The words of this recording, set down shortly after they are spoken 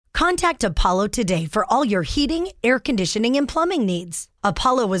Contact Apollo today for all your heating, air conditioning, and plumbing needs.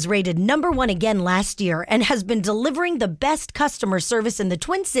 Apollo was rated #1 again last year and has been delivering the best customer service in the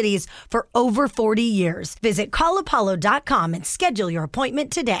Twin Cities for over 40 years. Visit callapollo.com and schedule your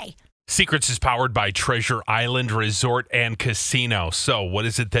appointment today. Secrets is powered by Treasure Island Resort and Casino. So what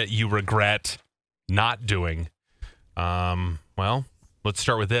is it that you regret not doing? Well, let's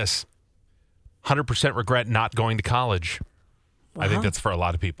start with this. 100% regret not going to college. Wow. I think that's for a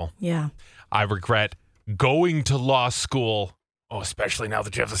lot of people. Yeah. I regret going to law school. Oh, especially now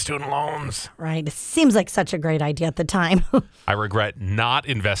that you have the student loans. Right. It seems like such a great idea at the time. I regret not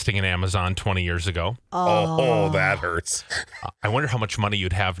investing in Amazon 20 years ago. Oh, that hurts. I wonder how much money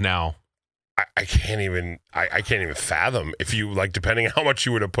you'd have now. I can't even fathom if you depending on how much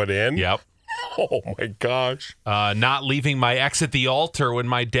you would have put in. Yep. Oh my gosh. Not leaving my ex at the altar when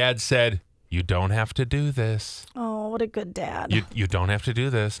my dad said, "You don't have to do this. Oh, what a good dad. You don't have to do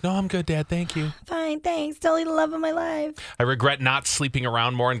this." No, I'm good, Dad. Thank you. Fine, thanks. Totally the love of my life. I regret not sleeping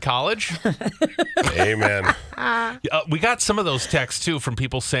around more in college. Amen. We got some of those texts, too, from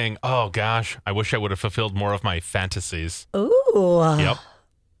people saying, "Oh, gosh, I wish I would have fulfilled more of my fantasies." Ooh. Yep.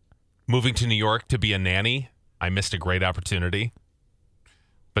 Moving to New York to be a nanny, I missed a great opportunity.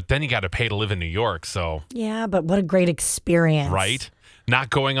 But then you got to pay to live in New York, so. Yeah, but what a great experience. Right? Not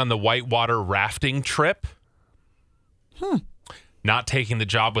going on the whitewater rafting trip. Not taking the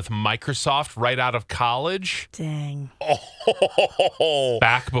job with Microsoft right out of college. Dang. Oh.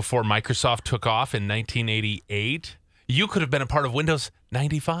 Back before Microsoft took off in 1988. You could have been a part of Windows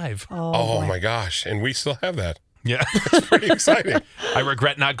 95. Oh my gosh. And we still have that. Yeah. It's pretty exciting. I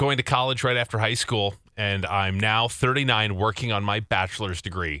regret not going to college right after high school, and I'm now 39 working on my bachelor's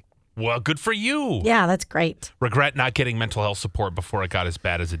degree. Well, good for you. Yeah, that's great. Regret not getting mental health support before it got as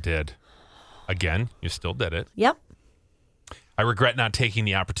bad as it did. Again, you still did it. Yep. I regret not taking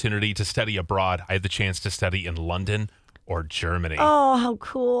the opportunity to study abroad. I had the chance to study in London or Germany. Oh, how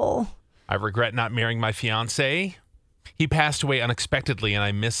cool. I regret not marrying my fiance. He passed away unexpectedly, and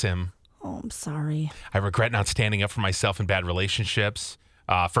I miss him. Oh, I'm sorry. I regret not standing up for myself in bad relationships,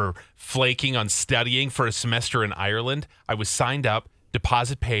 for flaking on studying for a semester in Ireland. I was signed up,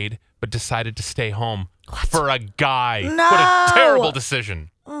 deposit paid, but decided to stay home for a guy. No! What a terrible decision.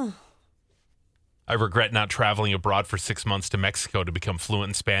 I regret not traveling abroad for 6 months to Mexico to become fluent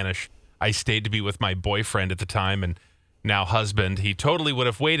in Spanish. I stayed to be with my boyfriend at the time and now husband. He totally would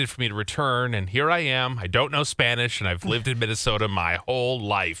have waited for me to return, and here I am. I don't know Spanish, and I've lived in Minnesota my whole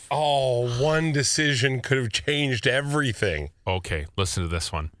life. Oh, one decision could have changed everything. Okay, listen to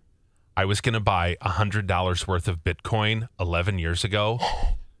this one. I was going to buy $100 worth of Bitcoin 11 years ago,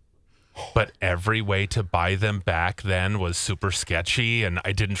 but every way to buy them back then was super sketchy, and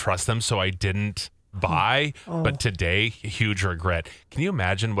I didn't trust them, so I didn't buy. But today, huge regret. Can you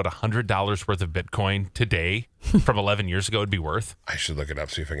imagine what $100 worth of Bitcoin today from 11 years ago would be worth? I should look it up,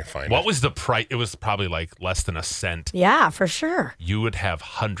 see if I can find it. What was the price? It was probably less than a cent. Yeah, for sure. You would have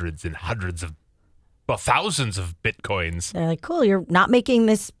hundreds and hundreds of, thousands of Bitcoins. They're like, cool, you're not making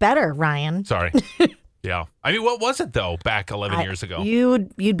this better, Ryan. Sorry. Yeah. I mean, what was it, though, back 11 years ago?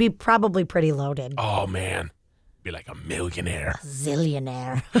 You'd be probably pretty loaded. Oh, man. Be like a millionaire.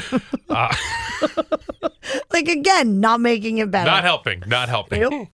 Zillionaire. Again, not making it better. Not helping. Nope.